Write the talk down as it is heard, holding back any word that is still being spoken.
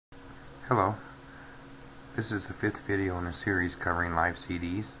Hello, this is the 5th video in a series covering live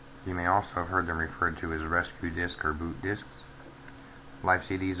CDs. You may also have heard them referred to as rescue disc or boot discs. Live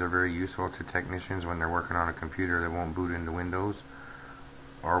CDs are very useful to technicians when they're working on a computer that won't boot into Windows,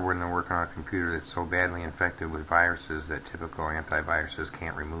 or when they're working on a computer that's so badly infected with viruses that typical antiviruses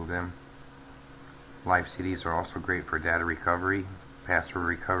can't remove them. Live CDs are also great for data recovery, password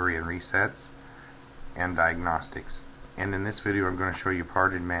recovery and resets, and diagnostics. And in this video I'm going to show you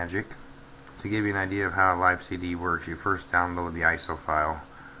parted magic. To give you an idea of how a live CD works, you first download the ISO file,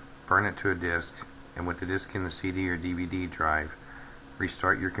 burn it to a disk, and with the disk in the CD or DVD drive,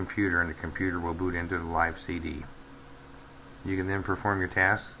 restart your computer and the computer will boot into the live CD. You can then perform your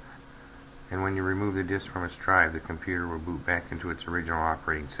tasks, and when you remove the disk from its drive, the computer will boot back into its original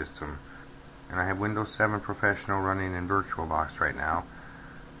operating system. And I have Windows 7 Professional running in VirtualBox right now.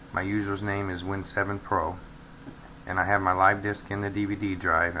 My user's name is Win7 Pro, and I have my live disk in the DVD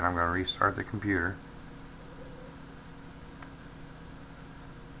drive, and I'm going to restart the computer.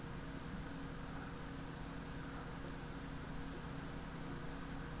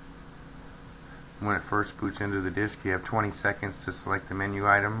 When it first boots into the disk, you have 20 seconds to select the menu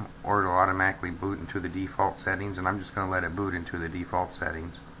item, or it'll automatically boot into the default settings, and I'm just going to let it boot into the default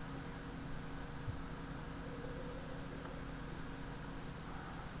settings.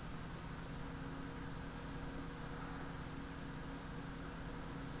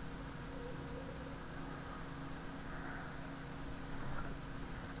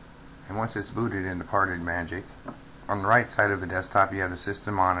 And once it's booted into parted magic, on the right side of the desktop you have the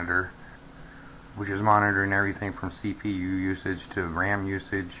system monitor, which is monitoring everything from CPU usage to RAM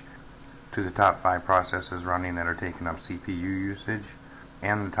usage to the top 5 processes running that are taking up CPU usage,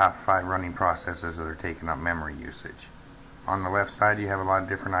 and the top 5 running processes that are taking up memory usage. On the left side you have a lot of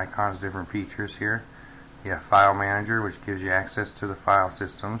different icons, different features here. You have File Manager, which gives you access to the file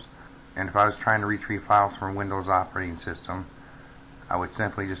systems, and if I was trying to retrieve files from Windows operating system, I would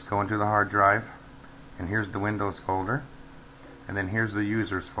simply just go into the hard drive, and here's the Windows folder, and then here's the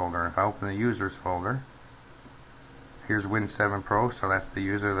users folder. If I open the users folder, here's Win7 Pro, so that's the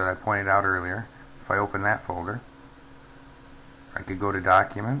user that I pointed out earlier. If I open that folder, I could go to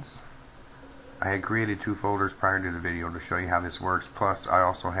Documents. I had created 2 folders prior to the video to show you how this works, plus I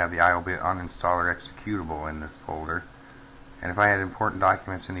also have the IOBit uninstaller executable in this folder. And if I had important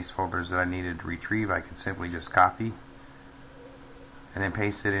documents in these folders that I needed to retrieve, I could simply just copy and then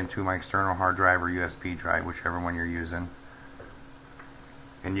paste it into my external hard drive or USB drive, whichever one you're using.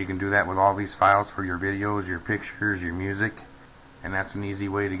 And you can do that with all these files for your videos, your pictures, your music, and that's an easy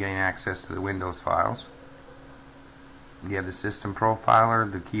way to gain access to the Windows files. You have the system profiler,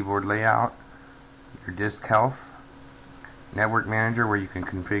 the keyboard layout, your disk health, network manager where you can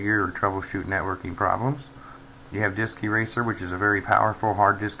configure or troubleshoot networking problems. You have disk eraser, which is a very powerful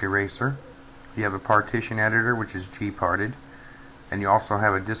hard disk eraser. You have a partition editor, which is G-parted. And you also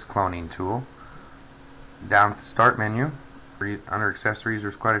have a disk cloning tool. Down at the Start menu, under Accessories,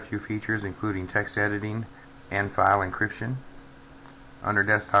 there's quite a few features including text editing and file encryption. Under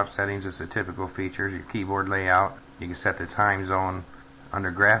Desktop Settings, it's the typical features, your keyboard layout. You can set the time zone.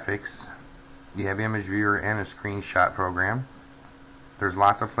 Under Graphics, you have Image Viewer and a Screenshot program. There's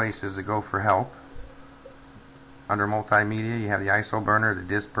lots of places to go for help. Under Multimedia, you have the ISO burner, the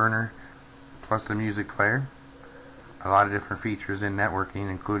disk burner, plus the music player. A lot of different features in networking,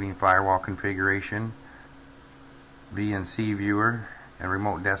 including firewall configuration, VNC viewer, and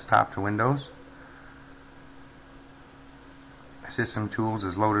remote desktop to Windows. System Tools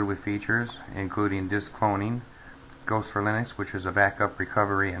is loaded with features, including disk cloning, Ghost for Linux, which is a backup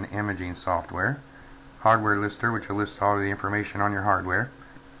recovery and imaging software, Hardware Lister, which will list all of the information on your hardware.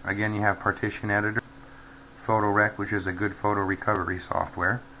 Again, you have Partition Editor, PhotoRec, which is a good photo recovery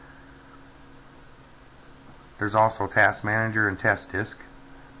software. There's also Task Manager and Test Disk.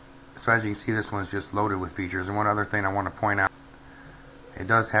 So as you can see, this one's just loaded with features. And one other thing I want to point out, it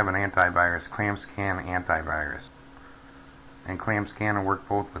does have an antivirus, ClamScan antivirus. And ClamScan will work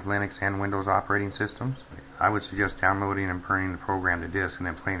both with Linux and Windows operating systems. I would suggest downloading and burning the program to disk and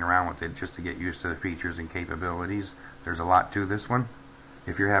then playing around with it just to get used to the features and capabilities. There's a lot to this one.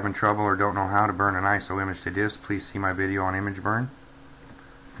 If you're having trouble or don't know how to burn an ISO image to disk, please see my video on Imgburn.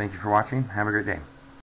 Thank you for watching. Have a great day.